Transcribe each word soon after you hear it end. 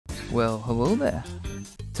Well, hello there.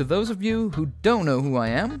 To those of you who don't know who I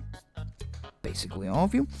am, basically all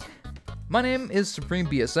of you, my name is Supreme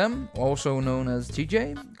BSM, also known as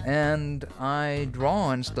TJ, and I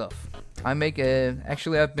draw and stuff.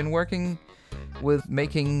 Actually I've been working with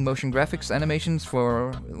making motion graphics animations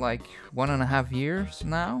for like 1.5 years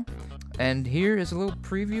now, and here is a little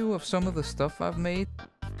preview of some of the stuff I've made.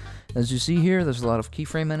 As you see here, there's a lot of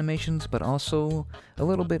keyframe animations, but also a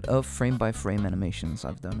little bit of frame-by-frame animations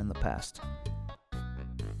I've done in the past.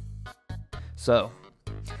 So,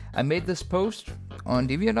 I made this post on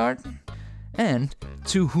Deviantart, and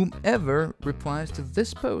to whomever replies to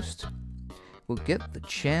this post will get the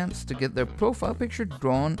chance to get their profile picture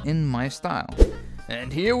drawn in my style.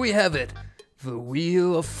 And here we have it, the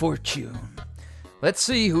Wheel of Fortune. Let's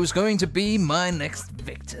see who's going to be my next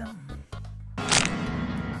victim.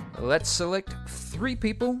 Let's select 3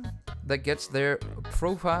 people that gets their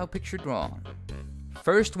profile picture drawn.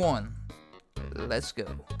 First one, let's go.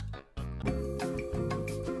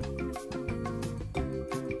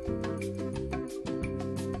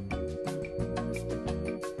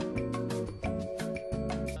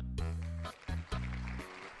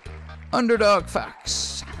 Underdog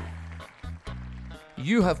Fox.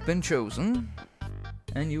 You have been chosen,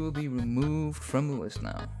 and you will be removed from the list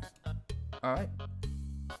now. Alright.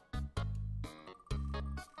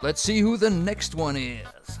 Let's see who the next one is.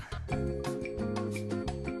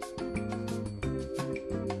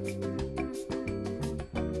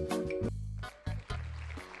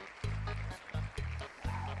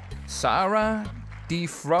 Sarah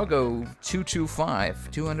DeFrogo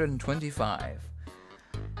 225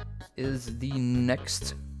 is the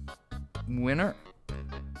next winner.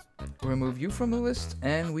 Remove you from the list,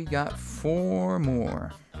 and we got 4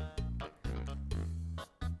 more.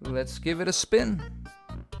 Let's give it a spin.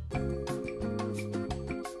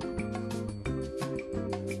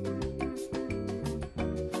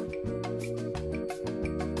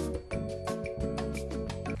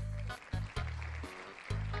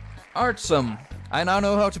 Artsum. I now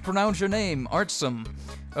know how to pronounce your name, Artsum.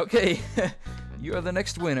 Okay, you're the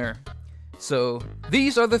next winner. So,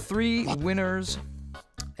 these are the 3 winners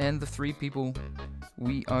and the 3 people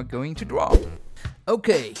we are going to draw.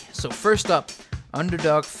 Okay, so first up,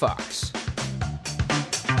 Underdog Fox.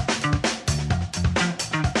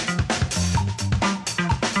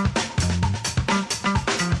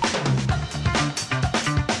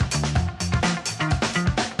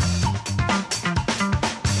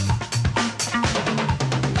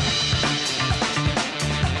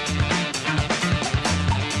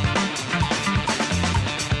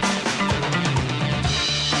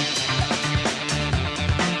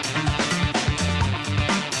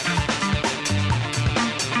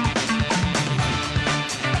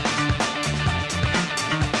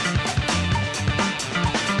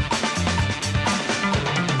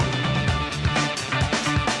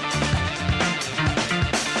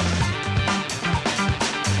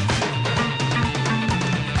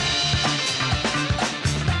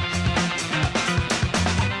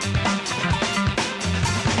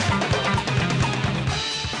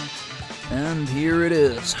 And here it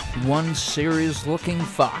is, one serious-looking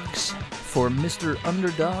fox for Mr.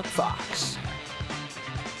 Underdog Fox.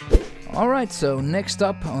 Alright, so next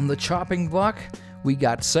up on the chopping block, we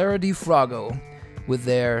got Sarah DeFrogo with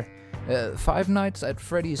their Five Nights at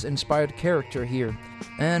Freddy's inspired character here.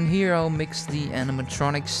 And here I'll mix the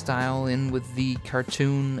animatronic style in with the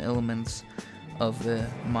cartoon elements of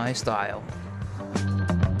my style.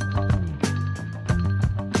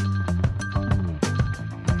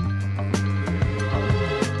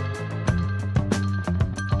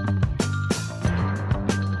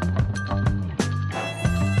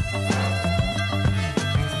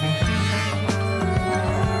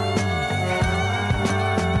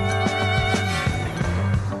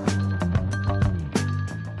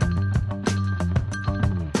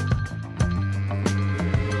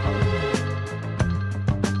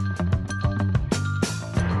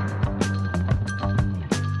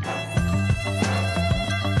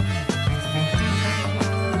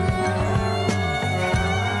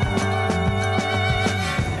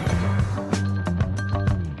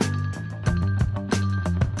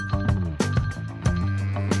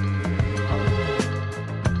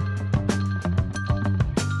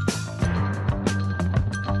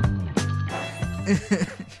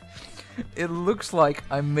 It looks like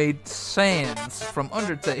I made Sans from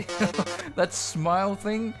Undertale. That smile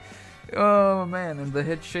thing. Oh man, and the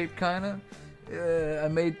head shape kinda. I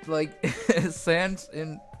made like Sans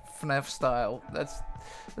in FNAF style. That's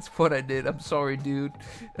what I did. I'm sorry, dude.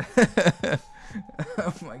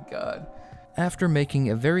 Oh my god. After making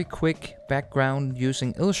a very quick background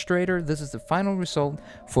using Illustrator, this is the final result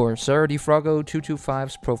for Sarah Froggo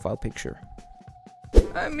 225's profile picture.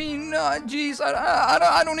 I mean, geez,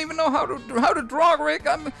 I don't even know how to draw, Rick.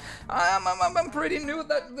 I'm pretty new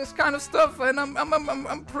at this kind of stuff, and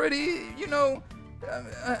I'm pretty, you know,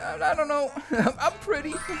 I don't know. I'm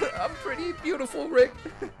pretty beautiful, Rick.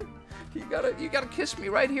 You gotta kiss me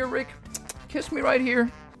right here, Rick. Kiss me right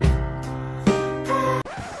here.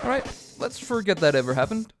 All right, let's forget that ever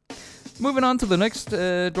happened. Moving on to the next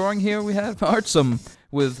drawing here, we have Artsum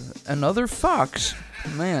with another fox.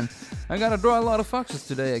 Man, I gotta draw a lot of foxes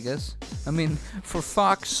today, I guess. I mean, for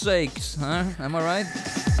fox sakes, huh? Am I right?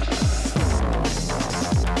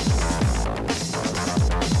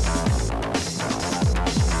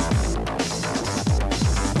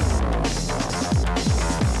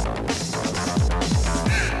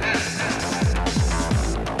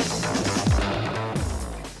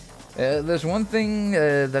 There's one thing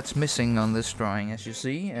that's missing on this drawing, as you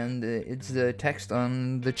see, and it's the text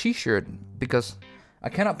on the t-shirt, because I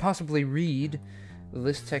cannot possibly read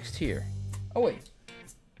this text here. Oh wait,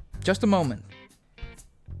 just a moment.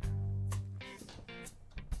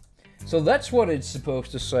 So that's what it's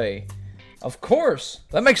supposed to say. Of course,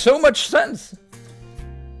 that makes so much sense.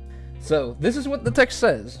 So this is what the text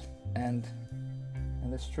says, and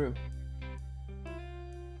it's true.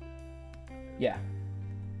 Yeah.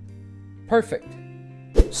 Perfect.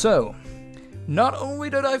 So, not only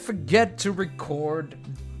did I forget to record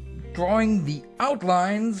drawing the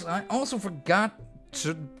outlines, I also forgot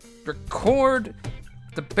to record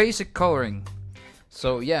the basic coloring.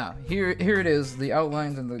 So yeah, here it is, the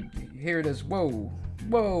outlines, and here it is. Whoa,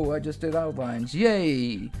 I just did outlines.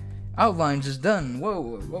 Yay! Outlines is done.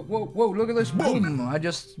 Whoa, look at this. Boom! I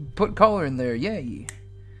just put color in there. Yay!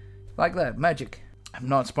 Like that, magic. I'm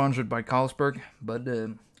not sponsored by Carlsberg, but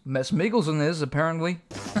Mess Mickelson is, apparently.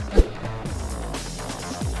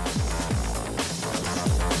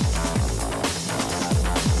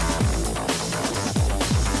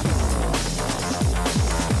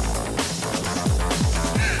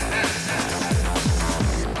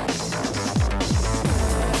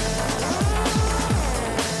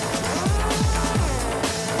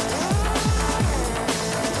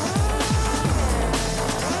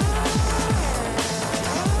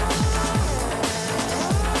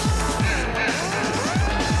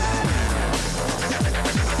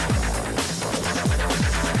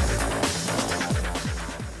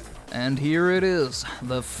 And here it is,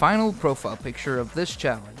 the final profile picture of this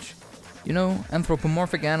challenge. You know,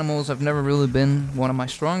 anthropomorphic animals have never really been one of my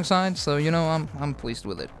strong sides, so you know, I'm pleased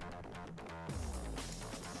with it.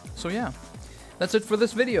 So yeah, that's it for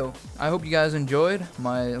this video. I hope you guys enjoyed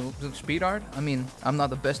my speed art. I mean, I'm not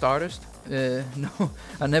the best artist. No,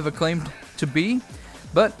 I never claimed to be.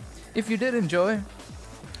 But if you did enjoy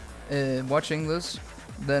watching this,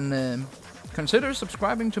 then consider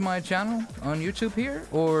subscribing to my channel on YouTube here,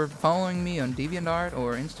 or following me on Deviantart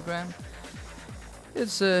or Instagram.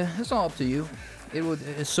 It's all up to you. It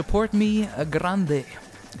would support me a grande,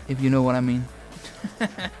 if you know what I mean.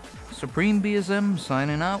 Supreme BSM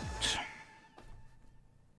signing out.